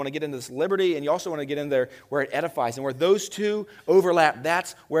middle of. You want to get into this liberty, and you also want to get in there where it edifies. And where those two overlap,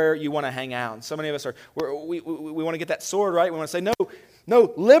 that's where you want to hang out. And so many of us we want to get that sword, right? We want to say,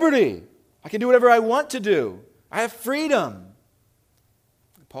 no, liberty. I can do whatever I want to do. I have freedom.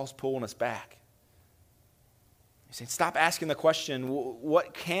 And Paul's pulling us back. He's saying, stop asking the question,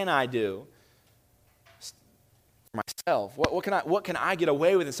 what can I do for myself? What can I get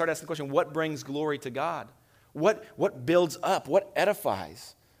away with? And start asking the question, what brings glory to God? What builds up? What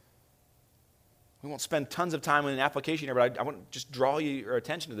edifies? We won't spend tons of time in an application here, but I want to just draw your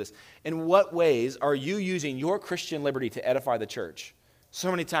attention to this. In what ways are you using your Christian liberty to edify the church? So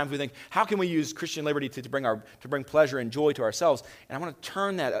many times we think, how can we use Christian liberty to bring pleasure and joy to ourselves? And I want to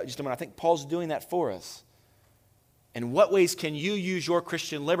turn that just a moment. I think Paul's doing that for us. In what ways can you use your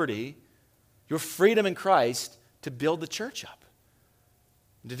Christian liberty, your freedom in Christ, to build the church up,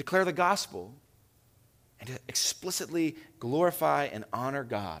 to declare the gospel, and to explicitly glorify and honor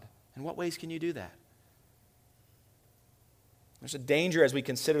God? In what ways can you do that? There's a danger as we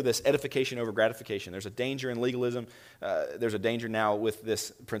consider this edification over gratification. There's a danger in legalism. There's a danger now with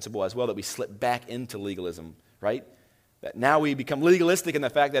this principle as well that we slip back into legalism, right? That now we become legalistic in the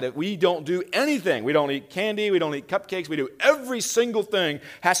fact that if we don't do anything, we don't eat candy, we don't eat cupcakes, we do every single thing,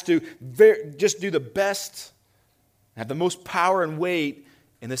 has to just do the best, have the most power and weight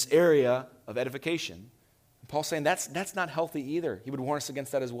in this area of edification. And Paul's saying that's not healthy either. He would warn us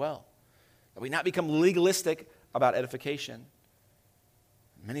against that as well. That we not become legalistic about edification.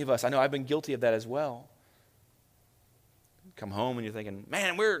 Many of us, I know I've been guilty of that as well. Come home and you're thinking,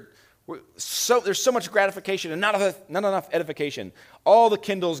 man, there's so much gratification and not enough edification. All the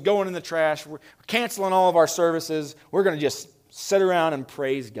Kindles going in the trash. We're canceling all of our services. We're going to just sit around and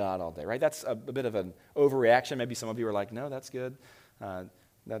praise God all day, right? That's a bit of an overreaction. Maybe some of you are like, no, that's good. That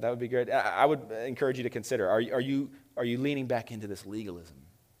would be great. I would encourage you to consider, are you leaning back into this legalism?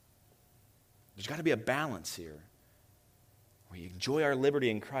 There's got to be a balance here. We enjoy our liberty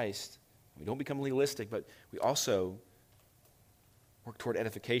in Christ. We don't become legalistic, but we also work toward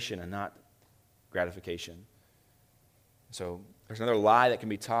edification and not gratification. So there's another lie that can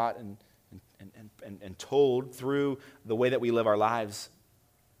be taught and told through the way that we live our lives.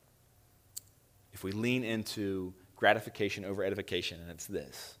 If we lean into gratification over edification, and it's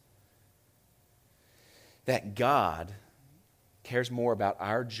this: that God cares more about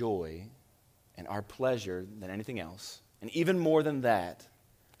our joy and our pleasure than anything else. And even more than that,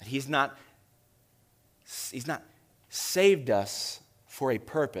 He's not saved us for a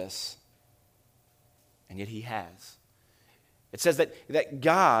purpose, and yet He has. It says that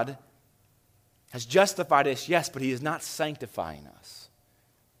God has justified us, yes, but He is not sanctifying us.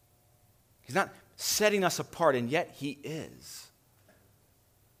 He's not setting us apart, and yet He is.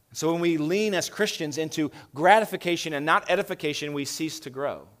 So when we lean as Christians into gratification and not edification, we cease to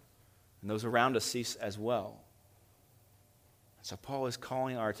grow. And those around us cease as well. So Paul is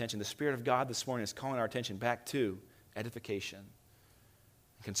calling our attention. The Spirit of God this morning is calling our attention back to edification,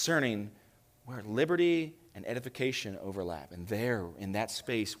 concerning where liberty and edification overlap. And there, in that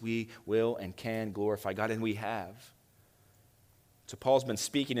space, we will and can glorify God, and we have. So Paul's been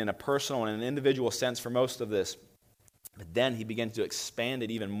speaking in a personal and an individual sense for most of this. But then he begins to expand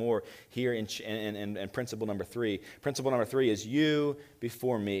it even more here in principle number 3. Principle number 3 is you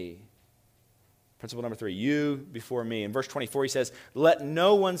before me. Principle number 3, you before me. In verse 24 he says, let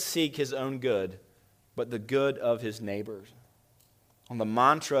no one seek his own good, but the good of his neighbors. One of the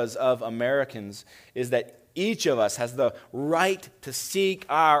mantras of Americans is that each of us has the right to seek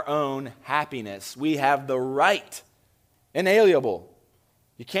our own happiness. We have the right, inalienable.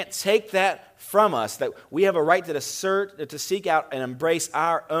 You can't take that from us, that we have a right to assert, to seek out and embrace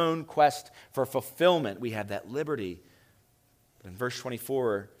our own quest for fulfillment. We have that liberty. But in verse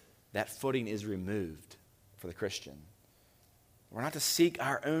 24, that footing is removed for the Christian. We're not to seek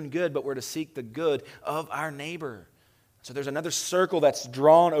our own good, but we're to seek the good of our neighbor. So there's another circle that's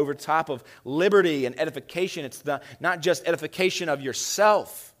drawn over top of liberty and edification. It's not just edification of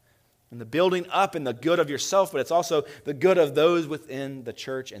yourself and the building up and the good of yourself, but it's also the good of those within the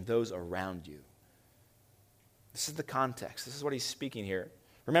church and those around you. This is the context. This is what he's speaking here.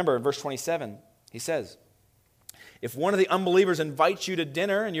 Remember, in verse 27, he says, if one of the unbelievers invites you to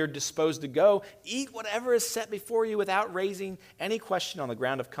dinner and you're disposed to go, eat whatever is set before you without raising any question on the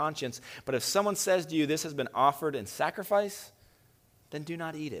ground of conscience. But if someone says to you, this has been offered in sacrifice, then do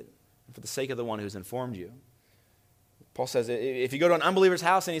not eat it, for the sake of the one who's informed you. Paul says, if you go to an unbeliever's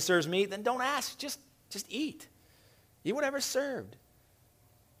house and he serves meat, then don't ask, just eat. Eat whatever's served.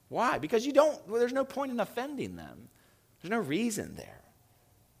 Why? Because there's no point in offending them. There's no reason there.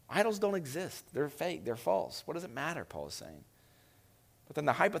 Idols don't exist. They're fake. They're false. What does it matter, Paul is saying? But then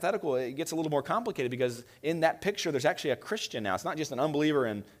the hypothetical, it gets a little more complicated because in that picture, there's actually a Christian now. It's not just an unbeliever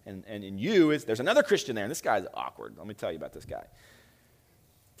and you. There's another Christian there, and this guy's awkward. Let me tell you about this guy.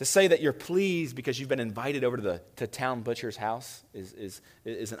 To say that you're pleased because you've been invited over to the town butcher's house is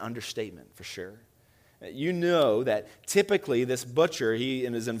an understatement for sure. You know that typically this butcher, he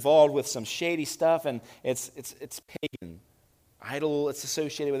is involved with some shady stuff, and it's pagan. Idol, it's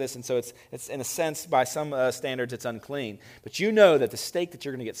associated with this, and so it's in a sense, by some standards, it's unclean. But you know that the steak that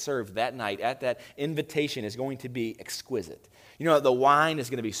you're going to get served that night at that invitation is going to be exquisite. You know, the wine is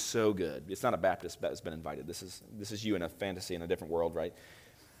going to be so good. It's not a Baptist that's been invited. This is you in a fantasy in a different world, right?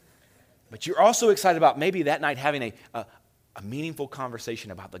 But you're also excited about maybe that night having a meaningful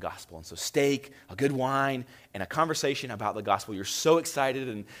conversation about the gospel. And so steak, a good wine, and a conversation about the gospel. You're so excited,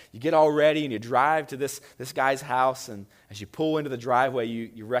 and you get all ready, and you drive to this guy's house, and as you pull into the driveway,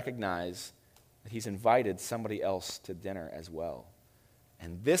 you recognize that he's invited somebody else to dinner as well.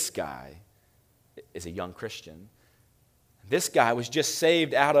 And this guy is a young Christian. This guy was just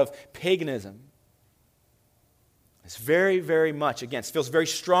saved out of paganism. It's very, very much against, feels very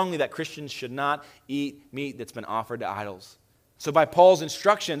strongly that Christians should not eat meat that's been offered to idols. So by Paul's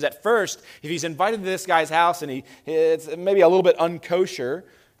instructions, at first, if he's invited to this guy's house and it's maybe a little bit unkosher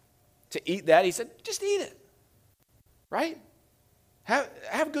to eat that, he said, just eat it, right?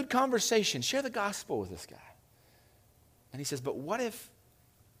 Have good conversation. Share the gospel with this guy. And he says, but what if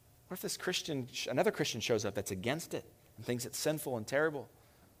this Christian, another Christian shows up that's against it and thinks it's sinful and terrible?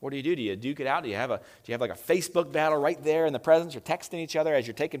 What do? Do you duke it out? Do you have like a Facebook battle right there in the presence? You're texting each other as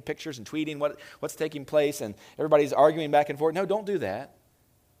you're taking pictures and tweeting what's taking place, and everybody's arguing back and forth. No, don't do that,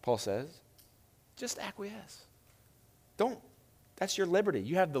 Paul says. Just acquiesce. That's your liberty.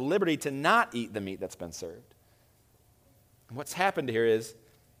 You have the liberty to not eat the meat that's been served. And what's happened here is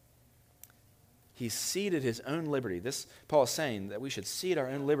he's ceded his own liberty. This, Paul is saying that we should cede our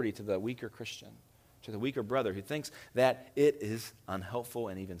own liberty to the weaker Christian, to the weaker brother who thinks that it is unhelpful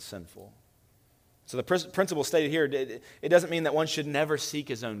and even sinful. So the principle stated here, it doesn't mean that one should never seek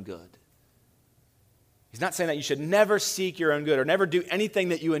his own good. He's not saying that you should never seek your own good or never do anything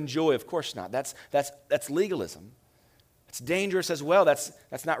that you enjoy. Of course not. That's legalism. It's dangerous as well. That's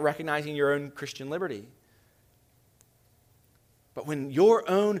not recognizing your own Christian liberty. But when your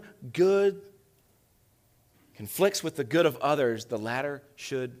own good conflicts with the good of others, the latter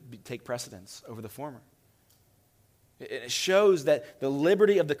should take precedence over the former. It shows that the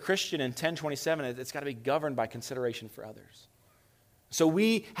liberty of the Christian in 1027, it's got to be governed by consideration for others. So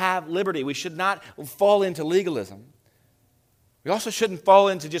we have liberty. We should not fall into legalism. We also shouldn't fall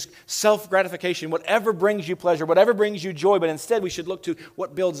into just self-gratification, whatever brings you pleasure, whatever brings you joy, but instead we should look to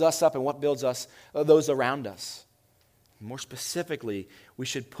what builds us up and what builds us, those around us. More specifically, we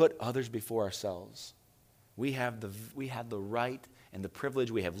should put others before ourselves. We have the right and the privilege,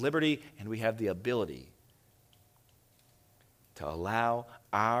 we have liberty, and we have the ability to allow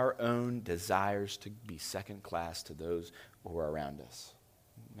our own desires to be second class to those who are around us.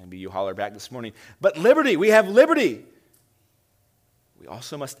 Maybe you holler back this morning, but liberty, we have liberty. We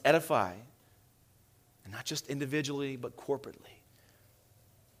also must edify, and not just individually, but corporately.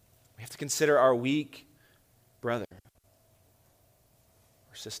 We have to consider our weak brother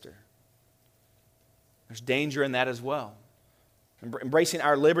or sister. There's danger in that as well. Embracing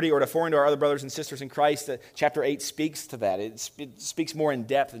our liberty or deferring to our other brothers and sisters in Christ, chapter 8 speaks to that. It speaks more in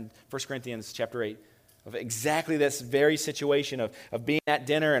depth in 1 Corinthians chapter 8 of exactly this very situation of being at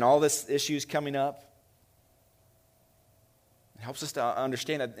dinner and all this issues coming up. It helps us to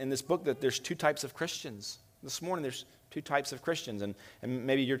understand that in this book that there's two types of Christians. This morning there's two types of Christians, and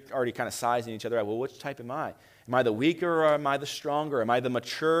maybe you're already kind of sizing each other out. Well, which type am I? Am I the weaker or am I the stronger? Am I the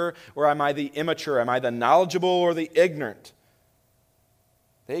mature or am I the immature? Am I the knowledgeable or the ignorant?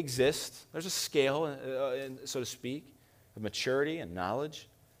 They exist. There's a scale, so to speak, of maturity and knowledge.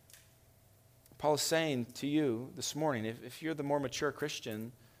 Paul is saying to you this morning, if you're the more mature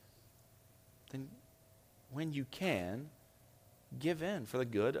Christian, then when you can, give in for the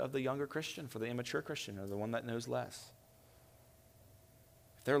good of the younger Christian, for the immature Christian, or the one that knows less.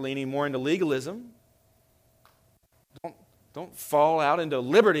 If they're leaning more into legalism, don't fall out into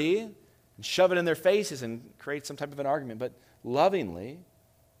liberty and shove it in their faces and create some type of an argument, but lovingly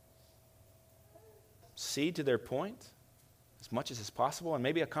cede to their point as much as is possible, and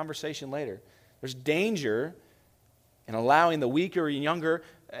maybe a conversation later. There's danger in allowing the weaker and younger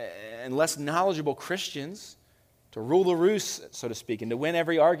and less knowledgeable Christians to rule the roost, so to speak, and to win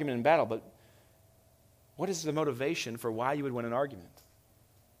every argument in battle. But what is the motivation for why you would win an argument?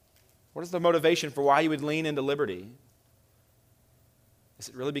 What is the motivation for why you would lean into liberty? Is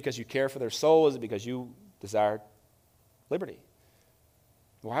it really because you care for their soul? Is it because you desire liberty?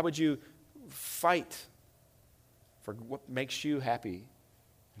 Why would you fight for what makes you happy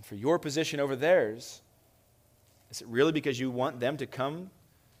and for your position over theirs? Is it really because you want them to come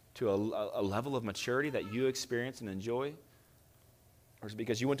to a level of maturity that you experience and enjoy? Or is it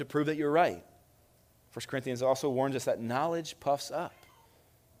because you want to prove that you're right? 1 Corinthians also warns us that knowledge puffs up,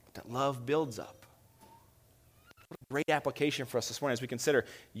 but that love builds up. What a great application for us this morning as we consider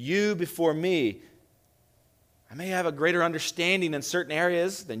you before me. I may have a greater understanding in certain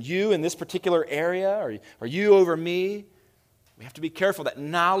areas than you in this particular area, or you over me. We have to be careful that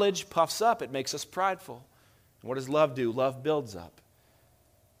knowledge puffs up. It makes us prideful. And what does love do? Love builds up.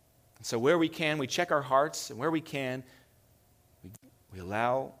 And so where we can, we check our hearts, and where we can, we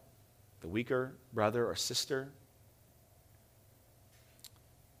allow the weaker brother or sister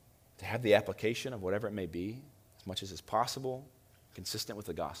to have the application of whatever it may be, as much as is possible, consistent with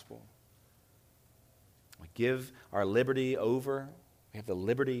the gospel. We give our liberty over. We have the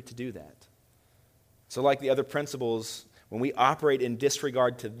liberty to do that. So like the other principles, when we operate in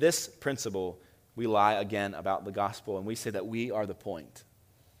disregard to this principle, we lie again about the gospel, and we say that we are the point.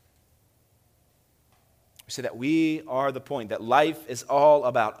 We say that we are the point, that life is all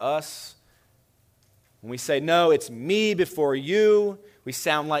about us. When we say, no, it's me before you, we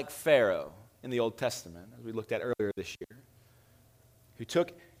sound like Pharaoh in the Old Testament, as we looked at earlier this year, who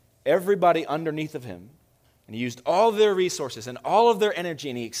took everybody underneath of him, and he used all their resources and all of their energy,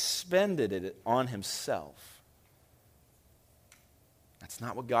 and he expended it on himself. That's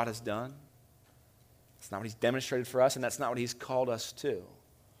not what God has done. That's not what he's demonstrated for us, and that's not what he's called us to.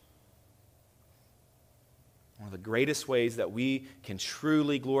 One of the greatest ways that we can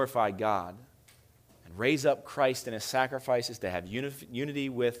truly glorify God and raise up Christ in his sacrifice is to have unity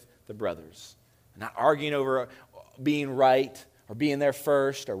with the brothers. Not arguing over being right or being there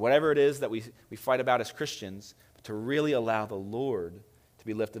first, or whatever it is that we fight about as Christians, but to really allow the Lord to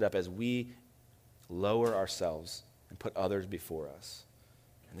be lifted up as we lower ourselves and put others before us.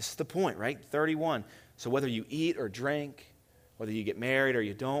 And this is the point, right? 31. So whether you eat or drink, whether you get married or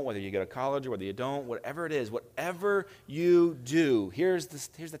you don't, whether you go to college or whether you don't, whatever it is, whatever you do, here's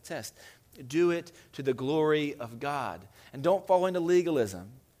the test. Do it to the glory of God. And don't fall into legalism.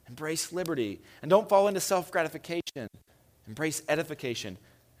 Embrace liberty. And don't fall into self-gratification. Embrace edification.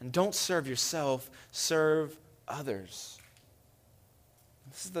 And don't serve yourself, serve others.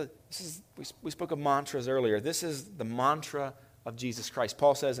 We spoke of mantras earlier. This is the mantra of Jesus Christ.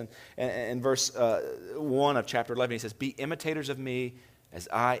 Paul says in verse 1 of chapter 11, he says, be imitators of me as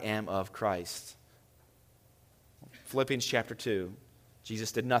I am of Christ. Philippians chapter 2,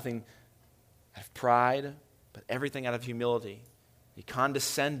 Jesus did nothing out of pride, but everything out of humility. He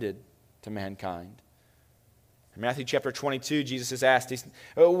condescended to mankind. In Matthew chapter 22, Jesus is asked,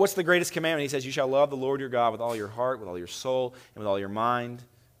 what's the greatest commandment? He says, you shall love the Lord your God with all your heart, with all your soul, and with all your mind.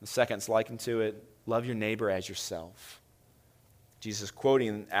 The second's likened to it, love your neighbor as yourself. Jesus is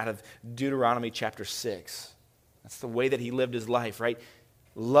quoting out of Deuteronomy chapter 6. That's the way that he lived his life, right?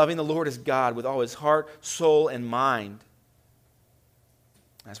 Loving the Lord his God with all his heart, soul, and mind.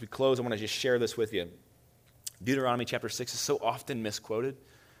 As we close, I want to just share this with you. Deuteronomy chapter 6 is so often misquoted.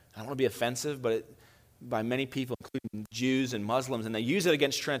 I don't want to be offensive, but by many people, including Jews and Muslims, and they use it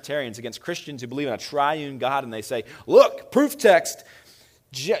against Trinitarians, against Christians who believe in a triune God, and they say, look, proof text,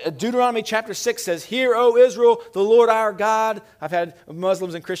 Deuteronomy chapter 6 says, "Hear, O Israel, the Lord our God." I've had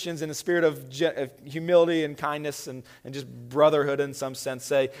Muslims and Christians in the spirit of humility and kindness and just brotherhood in some sense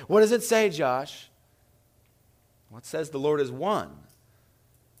say, "What does it say, Josh?" Well, it says the Lord is one.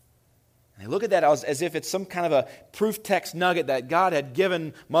 And they look at that as if it's some kind of a proof text nugget that God had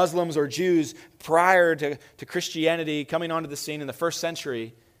given Muslims or Jews prior to Christianity coming onto the scene in the first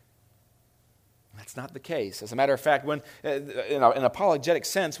century. That's not the case. As a matter of fact, when in an apologetic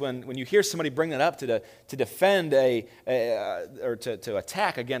sense, when you hear somebody bring that up to defend or to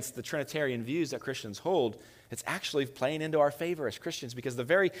attack against the Trinitarian views that Christians hold, it's actually playing into our favor as Christians, because the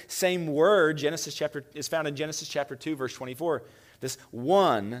very same word is found in Genesis chapter 2, verse 24. This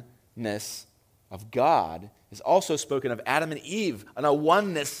oneness of God is also spoken of Adam and Eve, and a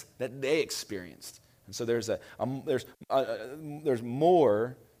oneness that they experienced. And so there's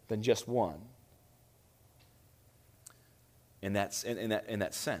more than just one. In that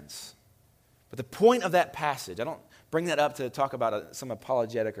sense. But the point of that passage, I don't bring that up to talk about some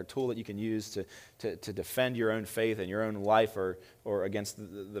apologetic or tool that you can use to defend your own faith and your own life or against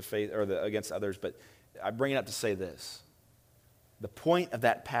the faith or against others, but I bring it up to say this. The point of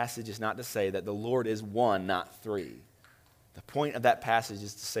that passage is not to say that the Lord is one, not three. The point of that passage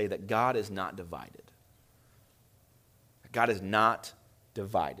is to say that God is not divided. God is not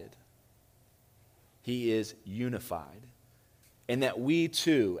divided. He is unified. And that we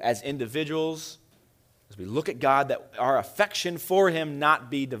too, as individuals, as we look at God, that our affection for him not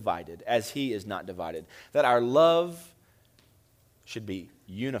be divided, as he is not divided. That our love should be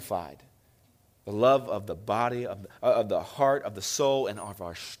unified. The love of the body, of the heart, of the soul, and of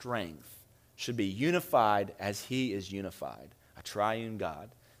our strength should be unified as he is unified. A triune God,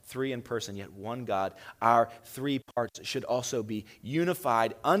 three in person, yet one God. Our three parts should also be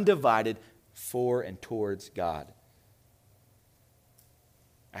unified, undivided, for and towards God.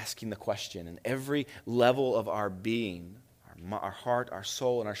 Asking the question in every level of our being, our heart, our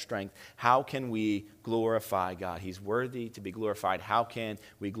soul, and our strength, how can we glorify God? He's worthy to be glorified. How can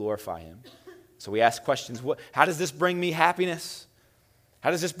we glorify him? So we ask questions. How does this bring me happiness?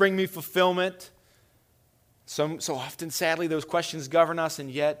 How does this bring me fulfillment? So often, sadly, those questions govern us, and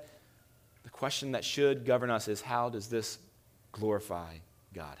yet the question that should govern us is, how does this glorify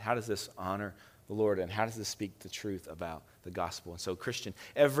God? How does this honor the Lord, and how does this speak the truth about the gospel? And so, Christian,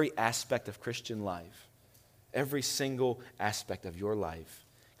 every aspect of Christian life, every single aspect of your life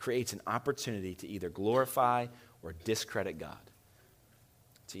creates an opportunity to either glorify or discredit God,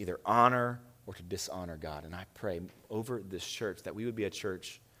 to either honor or to dishonor God. And I pray over this church that we would be a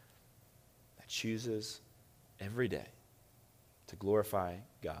church that chooses every day to glorify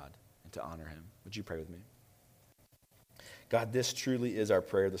God and to honor him. Would you pray with me? God, this truly is our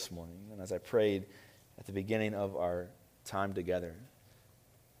prayer this morning. And as I prayed at the beginning of our time together,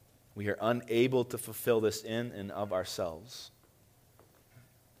 we are unable to fulfill this in and of ourselves.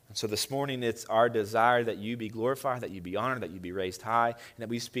 And so this morning, it's our desire that you be glorified, that you be honored, that you be raised high, and that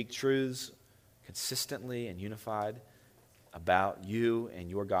we speak truths consistently and unified about you and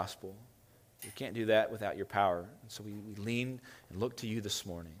your gospel. We can't do that without your power. And so we lean and look to you this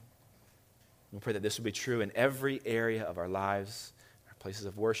morning. We pray that this will be true in every area of our lives, our places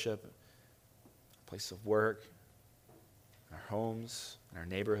of worship, our places of work, our homes, and our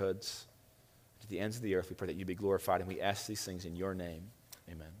neighborhoods. To the ends of the earth, we pray that you be glorified, and we ask these things in your name.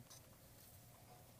 Amen.